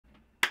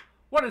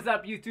What is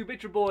up, YouTube?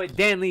 It's your boy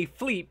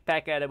DanLeeFlea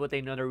back at it with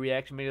another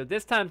reaction video.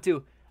 This time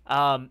to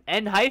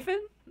Enhypen?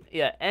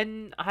 Yeah,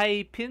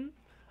 Enhypen.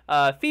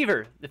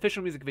 Fever, the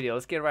official music video.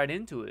 Let's get right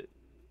into it.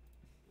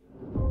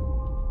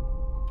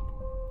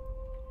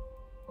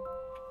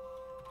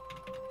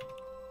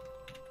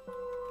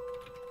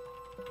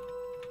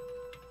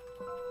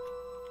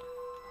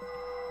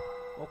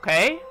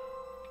 Okay.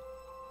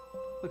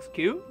 Looks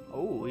cute.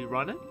 Oh, he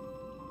running?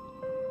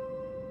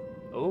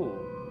 Oh.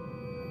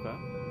 Okay.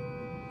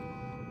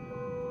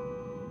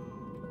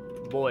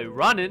 Boy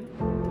running.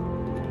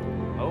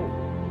 Oh.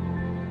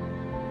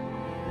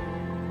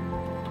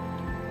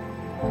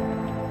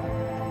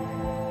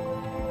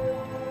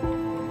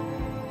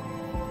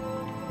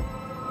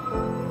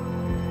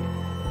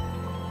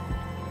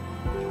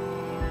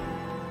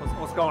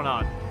 What's going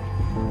on?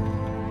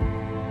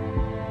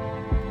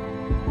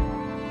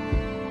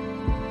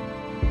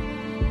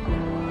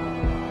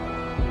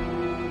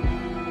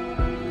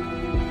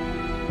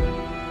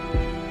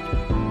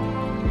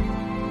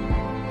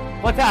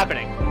 What's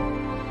happening?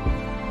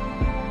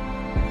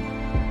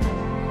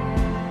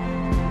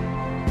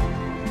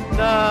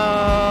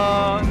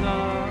 No,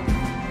 no.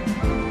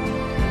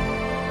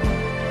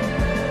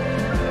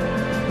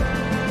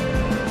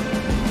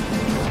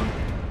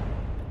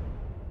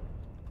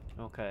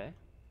 Okay.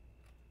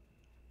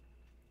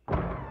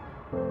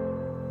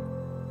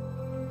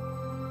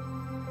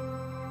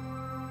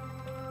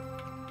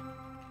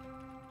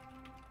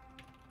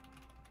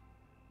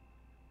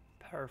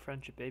 Power of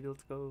friendship, baby.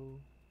 Let's go.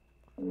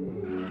 Ooh.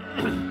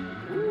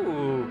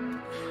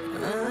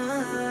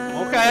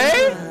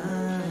 Okay.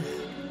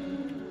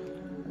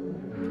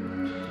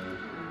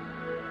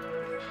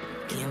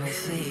 Give me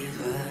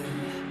fever.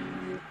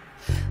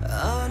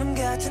 얼음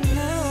같은 눈,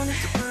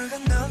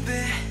 붉은 눈빛,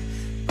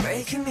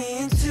 breaking me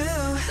into.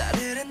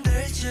 나를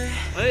흔들지.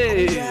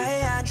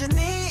 혼자에 앉은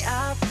네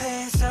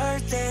앞에 설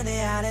때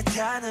내 안에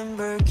타는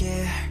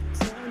불길.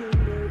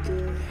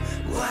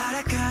 What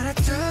I gotta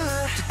do?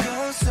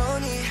 뜨거운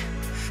손이.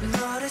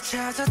 너를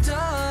찾아도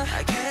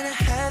I can't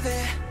have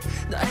it.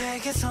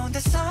 너에게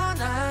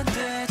손대선 안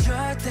돼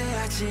절대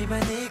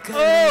하지만 네가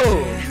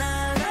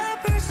날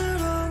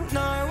아플수록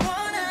널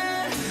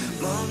원해.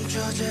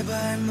 멈춰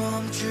제발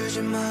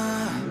멈추지 마.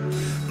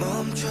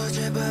 멈춰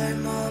제발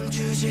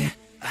멈추지.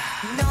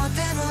 너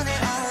때문에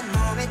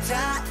온몸이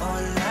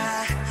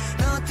타올라.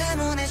 너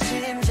때문에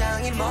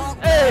심장이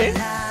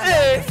목말라.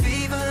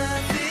 Fever,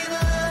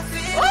 fever,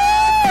 fever.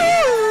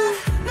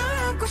 널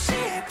안고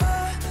싶어.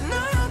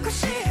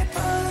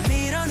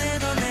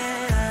 밀어내도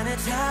내 안에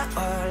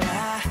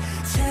타올라.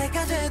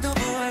 새가 돼도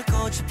부활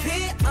꽃이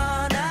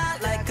피어나.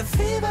 Like a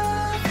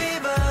fever,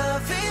 fever,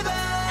 fever.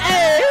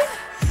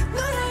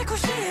 널 알고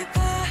싶어,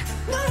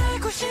 널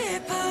알고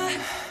싶어.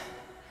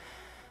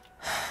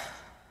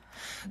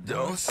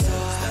 Don't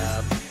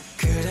stop.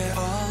 그래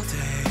all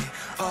day,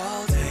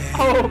 all day.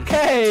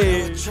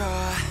 Okay.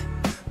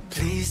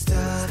 Please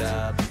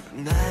stop.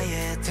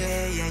 나의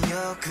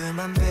태양여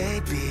그만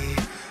baby.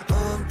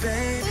 Oh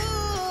baby.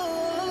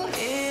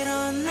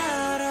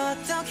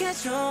 어떻게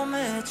좀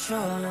해줘.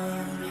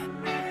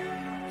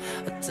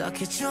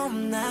 어떻게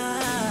좀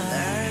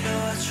날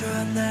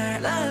도와줘.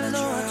 날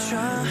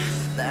도와줘.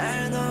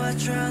 날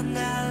도와줘.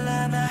 날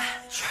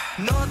안아줘.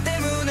 너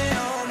때문에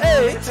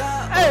온몸이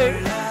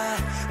타올라.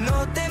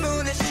 너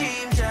때문에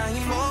심장이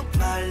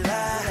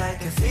목말라.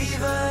 Like a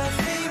fever,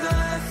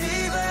 fever,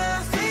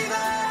 fever,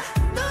 fever.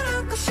 널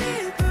안고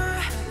싶어.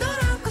 널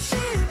안고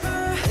싶어.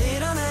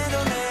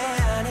 이뤄내도 내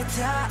안에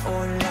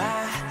타올라.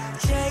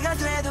 제가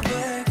돼도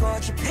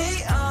불꽃이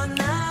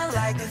피어나.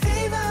 Like a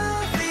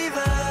fever,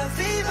 fever,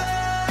 fever.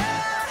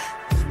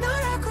 널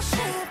알고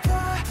싶어.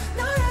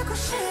 널 알고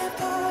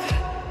싶어.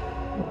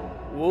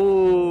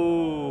 Whoa.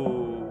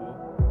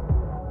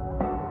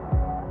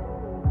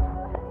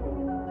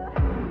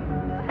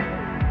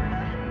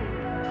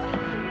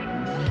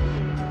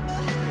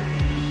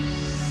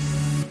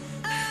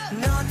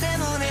 너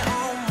때문에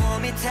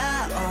온몸이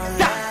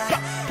타올라.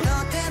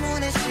 너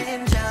때문에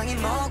심장이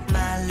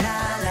목말라.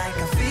 Like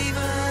a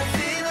fever,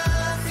 fever,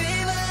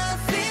 fever,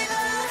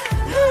 fever.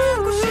 널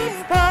안고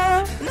싶어.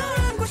 널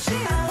안고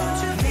싶어.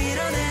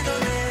 밀어내도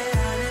내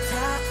안에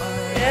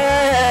타올라.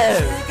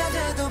 새가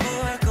돼도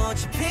부활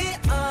꽃이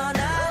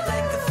피어나.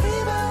 Like a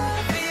fever,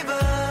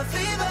 fever,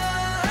 fever.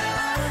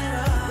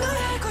 널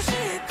알고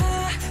싶어.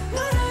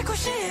 널 알고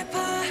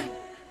싶어.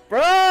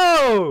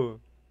 Bro.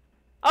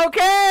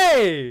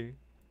 Okay.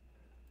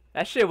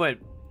 That shit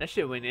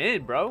went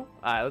in, bro.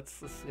 Alright, let's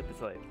skip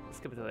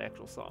it to the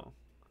actual song.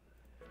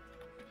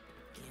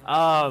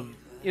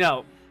 You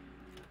know,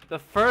 the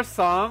first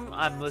song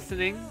I'm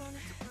listening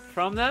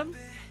from them,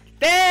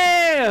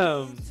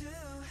 damn!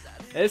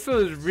 This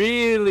was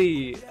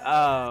really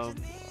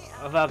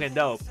fucking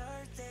dope.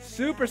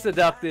 Super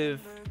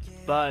seductive,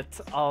 but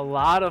a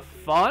lot of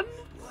fun.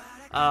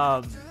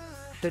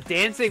 The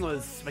dancing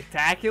was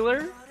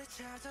spectacular.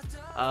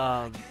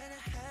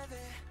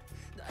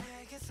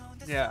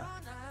 Yeah,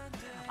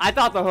 I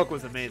thought the hook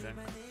was amazing.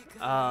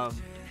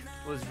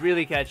 Was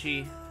really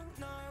catchy.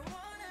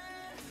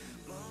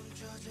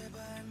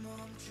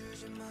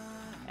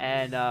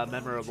 and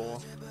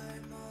memorable.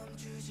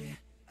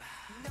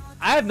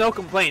 I have no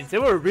complaints. They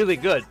were really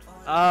good.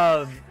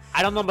 I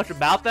don't know much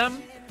about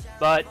them,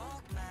 but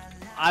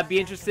I'd be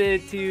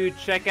interested to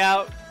check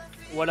out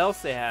what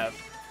else they have.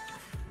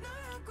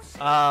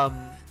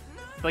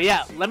 But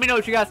yeah, let me know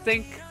what you guys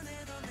think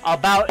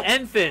about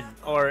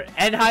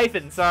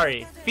Enhypen,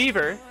 sorry,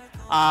 Fever,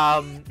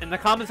 in the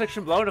comment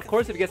section below. And of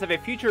course, if you guys have a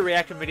future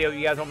reaction video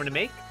you guys want me to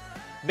make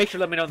sure to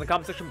let me know in the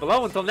comment section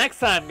below. Until next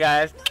time,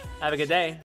 guys, have a good day.